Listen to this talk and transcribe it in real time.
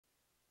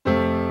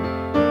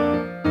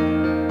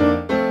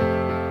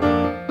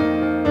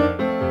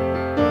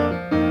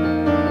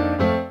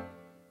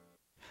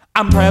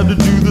I'm proud to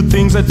do the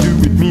things I do,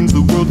 it means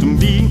the world to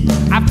me.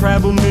 I've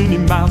traveled many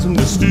miles and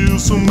there's still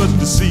so much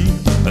to see.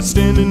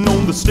 Standing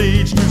on the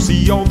stage to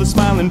see all the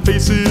smiling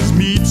faces,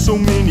 meet so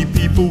many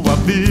people while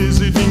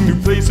visiting new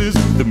places.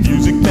 The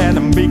music that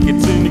I make,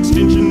 it's an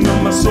extension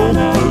of my soul,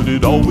 but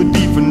it all would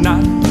be for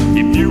naught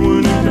if you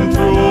weren't in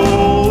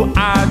control.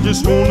 I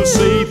just wanna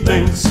say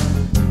thanks,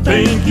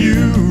 thank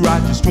you.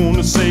 I just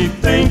wanna say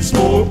thanks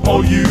for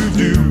all you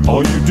do,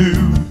 all you do.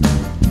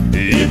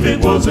 If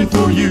it wasn't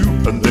for you,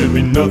 there'd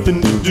be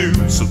nothing to do.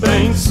 So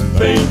thanks,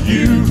 thank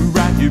you.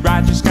 Right here,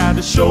 I just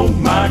gotta show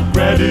my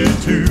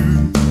gratitude.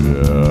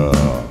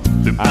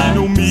 There'd be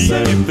no me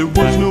if there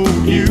was no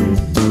you.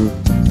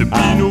 There'd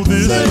be no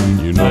this,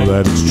 you know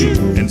that it's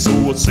true. And so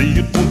I'll say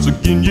it once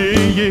again, yeah,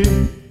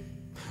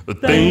 yeah.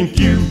 Thank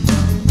you.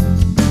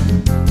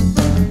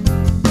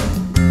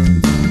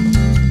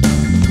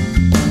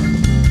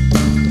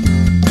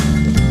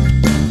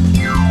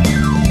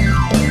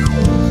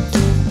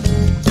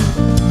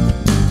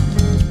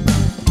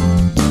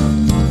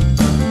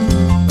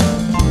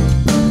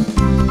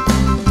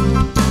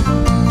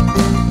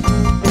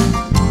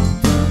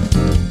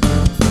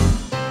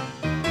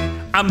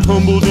 I'm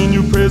humbled in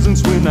your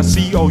presence when I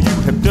see all you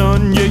have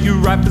done. Yeah, you're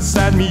right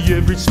beside me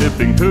every step,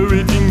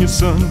 encouraging your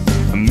son.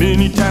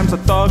 Many times I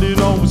thought it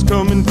all was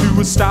coming to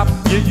a stop,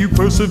 yet you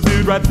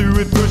persevered right through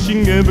it,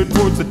 pushing ever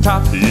towards the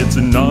top. It's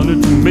an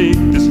honor to make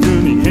this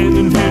journey hand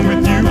in hand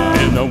with you,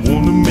 and I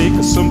want to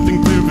make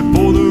something clear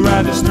before the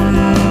ride is through.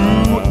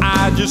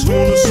 I just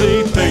want to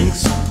say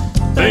thanks,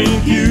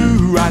 thank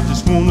you. I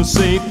just want to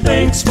say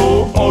thanks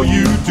for all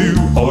you do,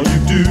 all you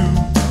do.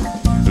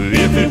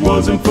 If it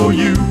wasn't for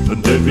you,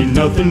 there'd be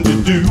nothing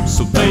to do.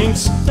 So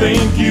thanks,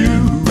 thank you.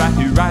 Right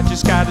here, I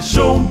just gotta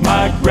show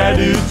my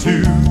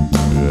gratitude.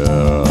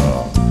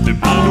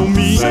 There'd be no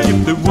me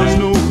if there was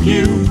no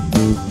you.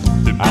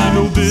 There'd be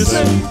no this,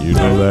 you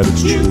know that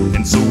it's true.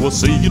 And so I'll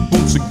say it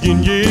once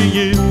again, yeah,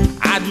 yeah.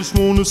 I just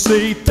wanna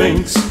say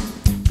thanks,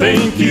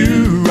 thank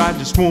you. I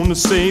just wanna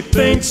say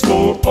thanks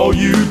for all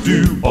you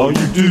do, all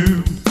you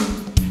do.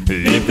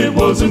 If it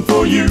wasn't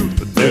for you,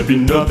 there'd be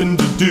nothing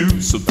to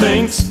do. So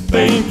thanks,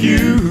 thank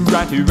you.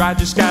 Right here, I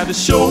just gotta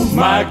show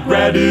my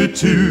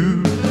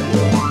gratitude.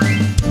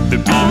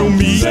 There'd be no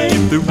me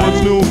if there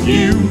was no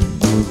you.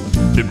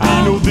 There'd be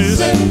no this,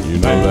 you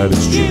know that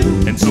it's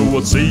true. And so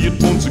I'll say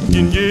it once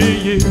again, yeah,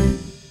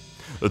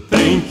 yeah.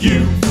 Thank you.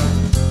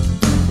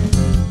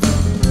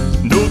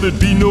 No, there'd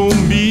be no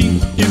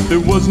me if there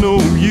was no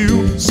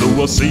you. So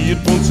I'll say it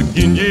once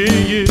again, yeah,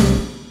 yeah.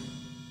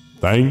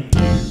 Thank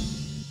you.